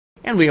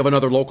And we have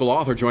another local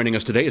author joining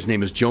us today. His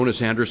name is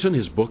Jonas Anderson.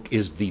 His book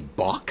is The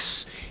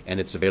Box, and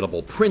it's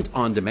available print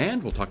on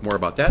demand. We'll talk more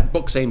about that.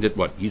 Book's aimed at,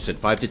 what, you said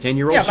 5 to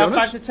 10-year-olds, Yeah, about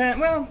Jonas? 5 to 10.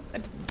 Well,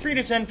 3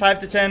 to 10, 5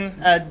 to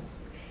 10.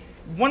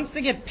 Once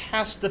they get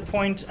past the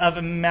point of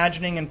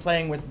imagining and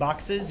playing with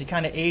boxes, you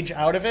kind of age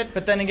out of it.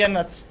 But then again,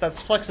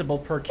 that's flexible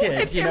per kid.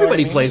 Well, you know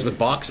everybody what I mean? plays with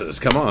boxes.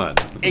 Come on.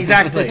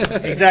 Exactly,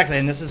 exactly.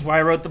 And this is why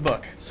I wrote the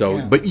book. So,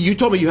 Yeah. But you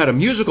told me you had a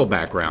musical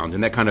background,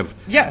 and that kind of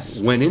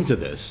went into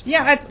this.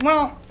 Yeah,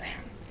 well,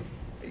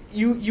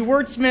 you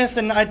wordsmith,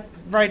 and I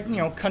write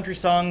country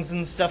songs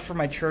and stuff for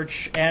my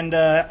church, and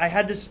I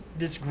had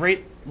this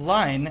great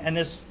line, and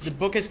the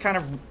book is kind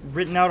of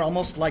written out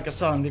almost like a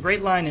song. The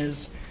great line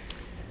is,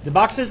 "The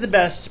box is the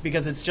best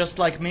because it's just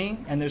like me,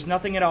 and there's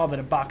nothing at all that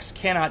a box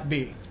cannot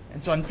be."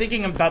 And so I'm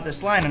thinking about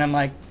this line, and I'm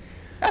like,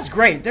 that's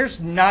great.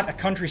 There's not a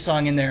country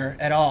song in there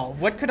at all.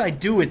 What could I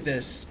do with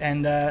this?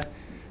 And so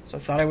I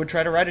thought I would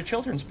try to write a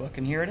children's book,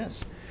 and here it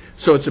is.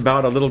 So it's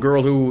about a little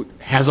girl who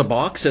has a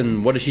box,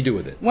 and what does she do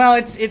with it? Well,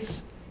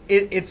 it's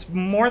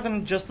more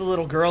than just a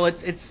little girl.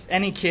 It's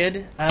any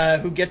kid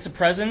who gets a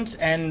present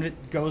and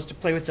goes to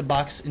play with the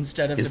box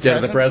instead of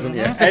the present.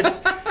 Yeah.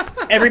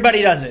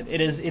 Everybody does it.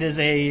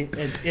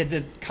 It's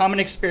a common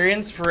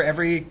experience for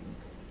every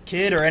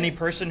kid or any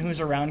person who's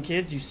around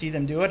kids. You see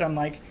them do it. I'm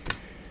like,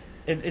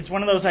 it's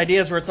one of those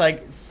ideas where it's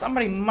like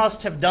somebody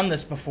must have done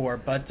this before,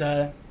 but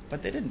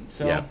they didn't.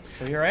 So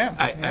here I am.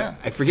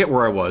 I forget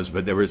where I was,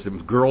 but there was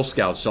some Girl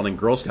Scouts selling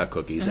Girl Scout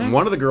cookies, and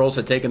one of the girls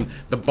had taken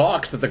the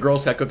box that the Girl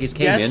Scout cookies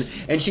came in,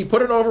 and she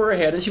put it over her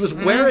head, and she was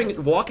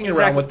walking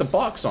around with the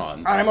box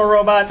on. I'm a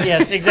robot.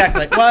 Yes,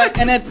 exactly. Well,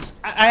 and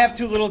I have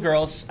 2 little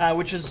girls,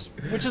 which is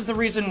the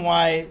reason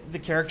why the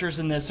characters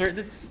in this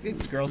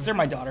it's girls. They're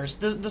my daughters.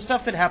 The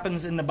stuff that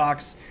happens in the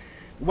box,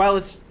 while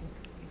it's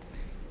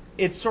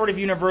sort of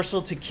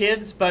universal to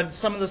kids, but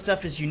some of the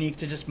stuff is unique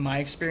to just my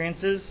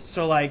experiences.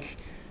 So like.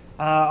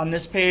 On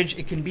this page,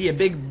 it can be a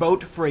big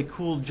boat for a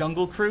cool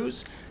jungle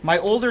cruise. My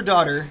older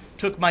daughter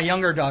took my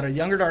younger daughter. The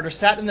younger daughter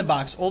sat in the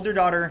box. Older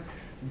daughter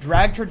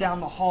dragged her down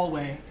the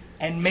hallway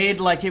and made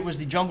like it was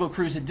the jungle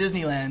cruise at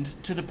Disneyland,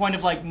 to the point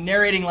of like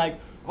narrating like,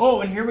 oh,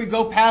 and here we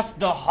go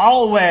past the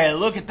hallway.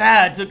 Look at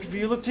that. If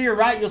you look to your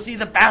right, you'll see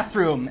the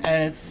bathroom.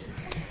 And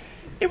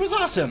it was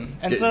awesome.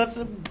 And so that's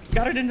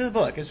got it into the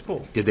book. It's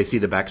cool. Did they see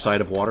the backside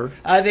of water?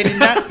 They did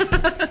not.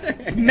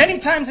 Many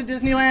times at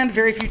Disneyland,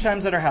 very few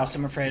times at our house,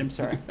 I'm afraid. I'm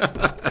sorry.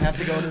 I have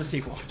to go to the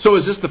sequel. So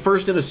is this the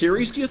first in a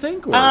series, do you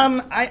think? Or?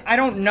 I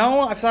don't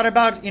know. I've thought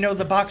about,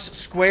 the box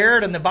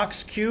squared and the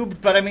box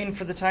cubed, but I mean,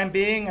 for the time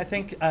being, I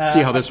think...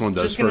 see how this one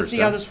does just going to first. see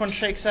how this one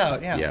shakes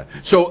out, yeah. Yeah.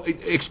 So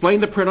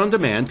explain the print on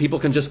demand. People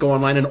can just go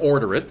online and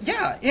order it.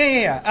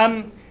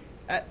 Yeah.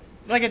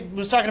 Like I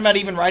was talking about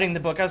even writing the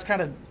book, I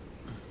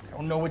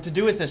don't know what to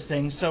do with this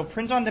thing. So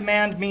print on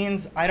demand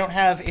means I don't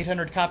have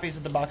 800 copies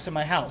of the box in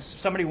my house. If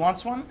somebody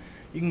wants one,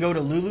 you can go to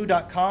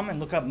lulu.com and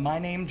look up my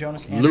name,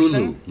 Jonas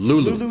Anderson.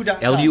 Lulu.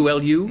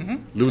 L-U-L-U? Mm-hmm.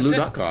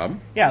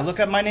 Lulu.com. Yeah, look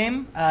up my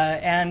name,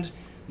 and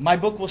my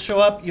book will show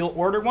up. You'll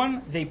order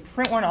one. They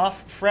print one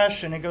off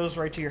fresh, and it goes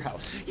right to your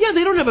house. Yeah,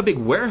 they don't have a big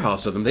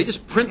warehouse of them. They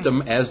just print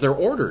them as they're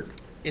ordered.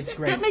 It's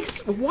great.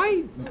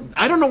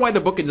 I don't know why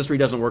the book industry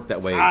doesn't work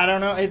that way. I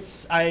don't know.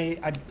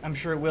 I'm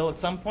sure it will at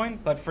some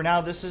point, but for now,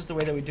 this is the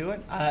way that we do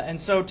it.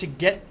 And so to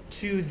get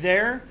to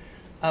there,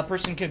 a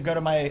person could go to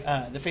my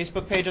the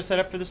Facebook page I set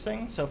up for this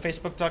thing. So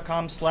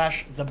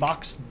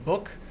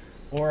facebook.com/theboxbook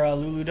or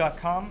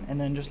lulu.com, and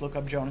then just look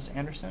up Jonas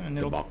Anderson, and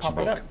it'll pop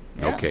right up.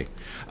 Yeah. Okay.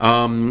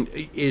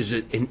 Is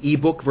it an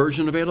ebook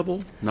version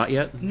available? Not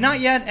yet? Not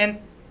yet, and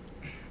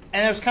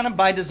it was kind of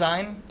by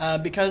design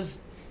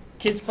because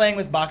kids playing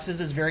with boxes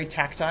is very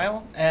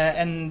tactile,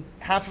 and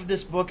half of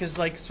this book is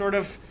like sort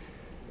of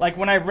like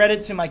when I read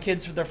it to my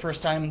kids for the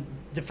first time,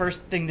 the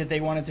first thing that they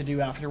wanted to do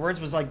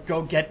afterwards was like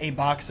go get a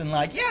box and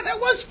like, yeah,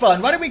 that was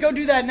fun. Why don't we go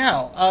do that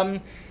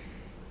now?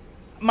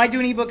 Might do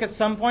an ebook at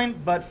some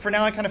point, but for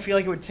now I kind of feel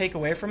like it would take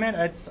away from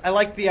it. I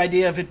like the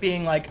idea of it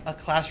being like a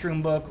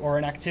classroom book or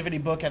an activity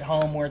book at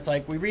home where it's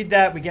like we read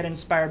that, we get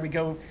inspired, we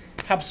go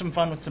have some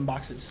fun with some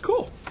boxes.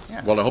 Cool.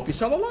 Yeah. Well, I hope you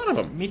sell a lot of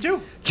them. Me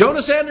too.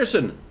 Jonas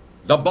Anderson,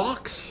 The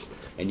Box.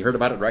 And you heard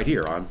about it right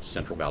here on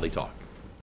Central Valley Talk.